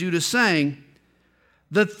 king of Judah, saying,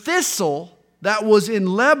 The thistle that was in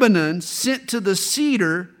Lebanon sent to the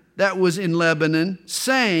cedar that was in Lebanon,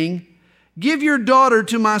 saying, Give your daughter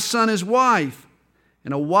to my son as wife.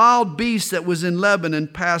 And a wild beast that was in Lebanon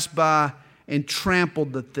passed by and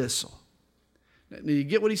trampled the thistle. Now, you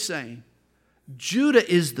get what he's saying? Judah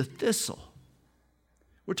is the thistle.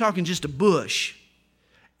 We're talking just a bush.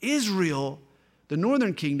 Israel, the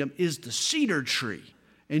northern kingdom, is the cedar tree.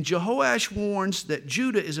 And Jehoash warns that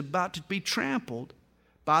Judah is about to be trampled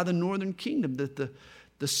by the northern kingdom, that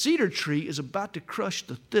the cedar tree is about to crush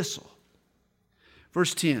the thistle.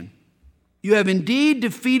 Verse 10, You have indeed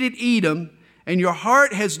defeated Edom, and your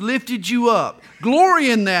heart has lifted you up. Glory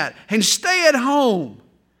in that, and stay at home.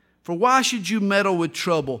 For why should you meddle with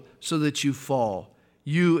trouble so that you fall,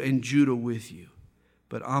 you and Judah with you?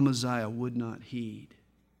 But Amaziah would not heed.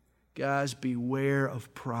 Guys, beware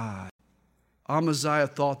of pride. Amaziah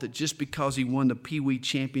thought that just because he won the Pee Wee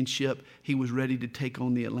championship, he was ready to take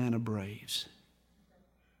on the Atlanta Braves.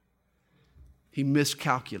 He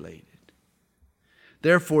miscalculated.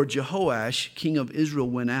 Therefore, Jehoash, king of Israel,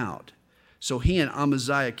 went out. So he and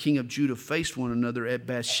Amaziah, king of Judah, faced one another at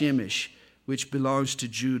Bethshemesh, which belongs to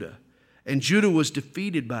Judah. And Judah was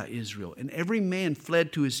defeated by Israel, and every man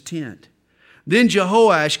fled to his tent. Then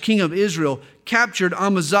Jehoash, king of Israel, captured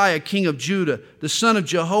Amaziah, king of Judah, the son of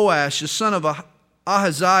Jehoash, the son of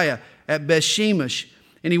Ahaziah, at Bethshemesh.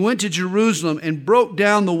 And he went to Jerusalem and broke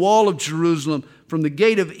down the wall of Jerusalem from the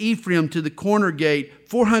gate of Ephraim to the corner gate,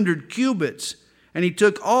 400 cubits. And he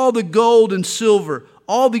took all the gold and silver,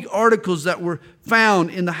 all the articles that were found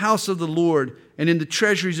in the house of the Lord and in the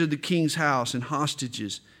treasuries of the king's house and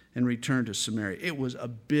hostages, and returned to Samaria. It was a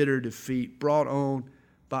bitter defeat brought on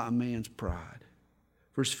by a man's pride.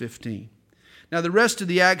 Verse 15. Now the rest of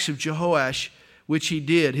the acts of Jehoash, which he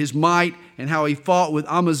did, his might, and how he fought with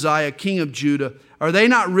Amaziah, king of Judah, are they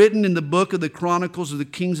not written in the book of the Chronicles of the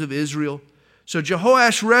kings of Israel? So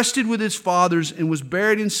Jehoash rested with his fathers and was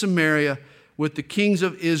buried in Samaria with the kings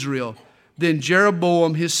of Israel. Then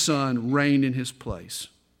Jeroboam his son reigned in his place.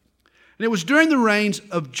 And it was during the reigns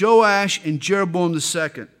of Joash and Jeroboam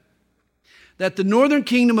II that the northern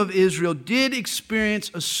kingdom of Israel did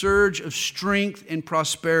experience a surge of strength and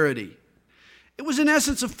prosperity. It was in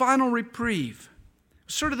essence a final reprieve,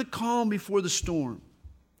 sort of the calm before the storm.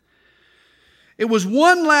 It was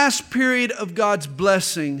one last period of God's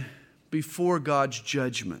blessing before God's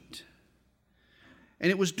judgment.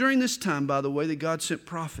 And it was during this time, by the way, that God sent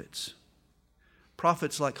prophets.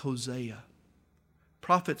 Prophets like Hosea,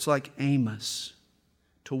 prophets like Amos,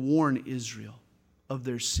 to warn Israel of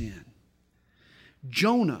their sin.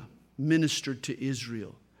 Jonah ministered to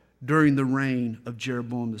Israel during the reign of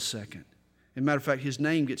Jeroboam II. As a matter of fact, his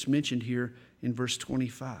name gets mentioned here in verse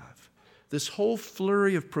 25. This whole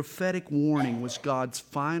flurry of prophetic warning was God's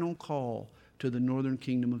final call to the northern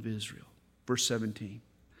kingdom of Israel. Verse 17.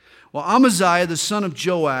 Well, Amaziah, the son of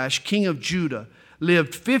Joash, king of Judah,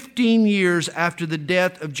 lived 15 years after the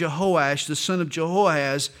death of Jehoash, the son of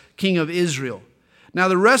Jehoahaz, king of Israel. Now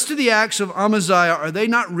the rest of the acts of Amaziah, are they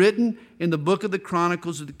not written in the book of the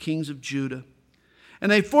Chronicles of the kings of Judah?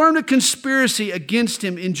 And they formed a conspiracy against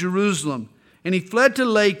him in Jerusalem, and he fled to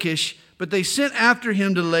Lachish, but they sent after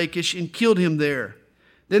him to Lachish and killed him there.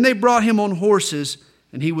 Then they brought him on horses,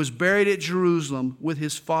 and he was buried at Jerusalem with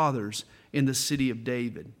his fathers in the city of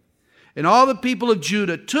David. And all the people of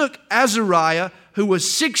Judah took Azariah, who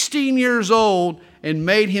was 16 years old, and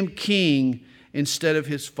made him king instead of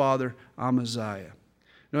his father Amaziah.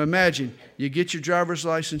 Now imagine, you get your driver's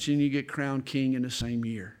license and you get crowned king in the same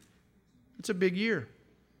year. It's a big year.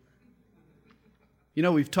 You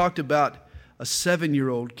know, we've talked about a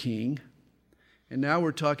 7-year-old king, and now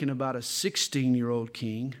we're talking about a 16-year-old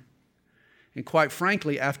king. And quite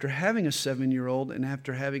frankly, after having a 7-year-old and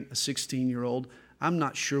after having a 16-year-old, I'm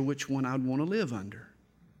not sure which one I'd want to live under.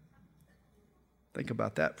 Think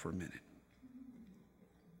about that for a minute.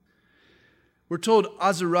 We're told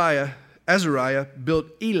Azariah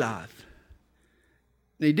built Elath.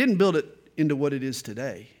 And he didn't build it into what it is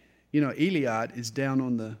today. You know, Elath is down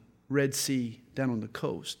on the Red Sea, down on the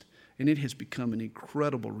coast, and it has become an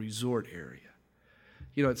incredible resort area.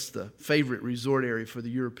 You know, it's the favorite resort area for the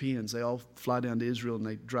Europeans. They all fly down to Israel and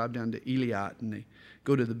they drive down to Elath and they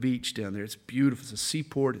go to the beach down there. It's beautiful. It's a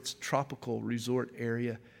seaport. It's a tropical resort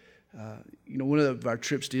area. You know, one of our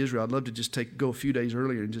trips to Israel, I'd love to just go a few days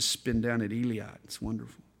earlier and just spend down at Elath. It's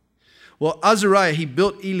wonderful. Well, Azariah, he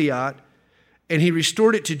built Elath and he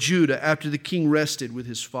restored it to Judah after the king rested with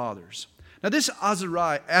his fathers. Now this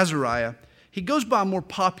Azariah, he goes by a more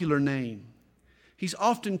popular name. He's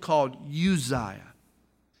often called Uzziah.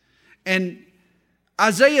 And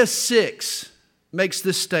Isaiah 6 makes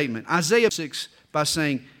this statement. Isaiah 6 by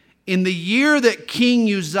saying, in the year that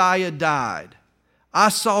King Uzziah died, I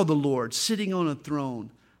saw the Lord sitting on a throne,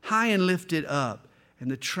 high and lifted up, and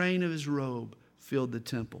the train of his robe filled the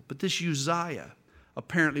temple. But this Uzziah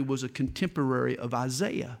apparently was a contemporary of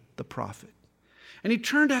Isaiah the prophet. And he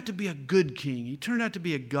turned out to be a good king. He turned out to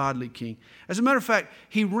be a godly king. As a matter of fact,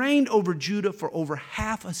 he reigned over Judah for over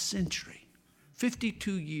half a century.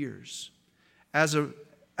 52 years,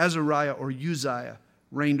 Azariah or Uzziah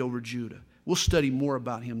reigned over Judah. We'll study more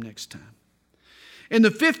about him next time. In the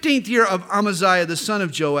 15th year of Amaziah, the son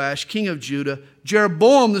of Joash, king of Judah,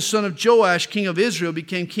 Jeroboam, the son of Joash, king of Israel,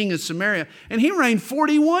 became king of Samaria, and he reigned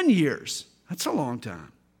 41 years. That's a long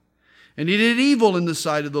time. And he did evil in the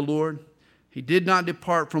sight of the Lord. He did not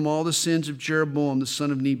depart from all the sins of Jeroboam, the son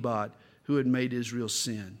of Nebat, who had made Israel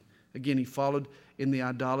sin. Again, he followed in the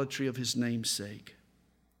idolatry of his namesake.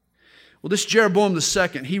 Well, this Jeroboam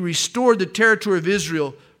II, he restored the territory of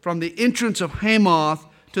Israel from the entrance of Hamath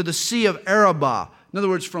to the Sea of Arabah. In other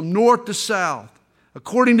words, from north to south,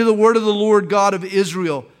 according to the word of the Lord God of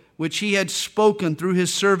Israel, which he had spoken through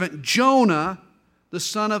his servant Jonah, the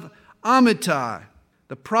son of Amittai,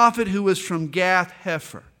 the prophet who was from Gath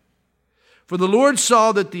Hepher. For the Lord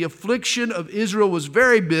saw that the affliction of Israel was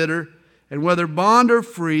very bitter, and whether bond or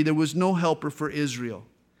free, there was no helper for Israel.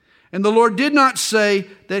 And the Lord did not say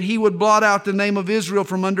that he would blot out the name of Israel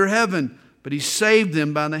from under heaven, but he saved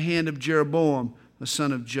them by the hand of Jeroboam, the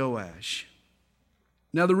son of Joash.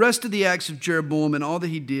 Now the rest of the acts of Jeroboam and all that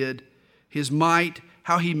he did, his might,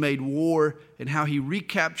 how he made war, and how he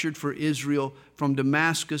recaptured for Israel from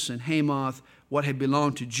Damascus and Hamath what had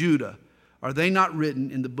belonged to Judah, are they not written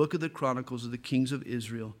in the book of the Chronicles of the kings of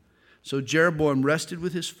Israel? So Jeroboam rested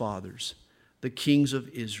with his fathers, the kings of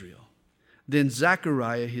Israel. Then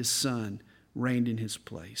Zechariah his son reigned in his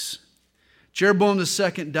place. Jeroboam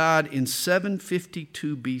II died in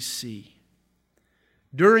 752 BC.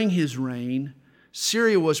 During his reign,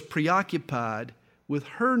 Syria was preoccupied with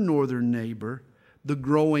her northern neighbor, the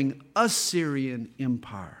growing Assyrian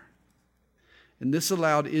Empire. And this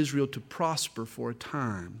allowed Israel to prosper for a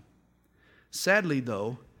time. Sadly,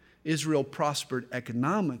 though, Israel prospered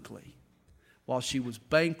economically while she was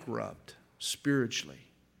bankrupt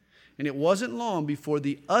spiritually. And it wasn't long before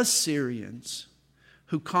the Assyrians,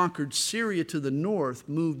 who conquered Syria to the north,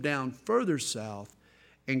 moved down further south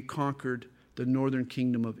and conquered the northern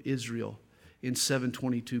kingdom of Israel in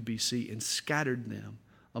 722 BC and scattered them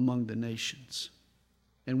among the nations.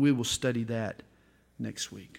 And we will study that next week.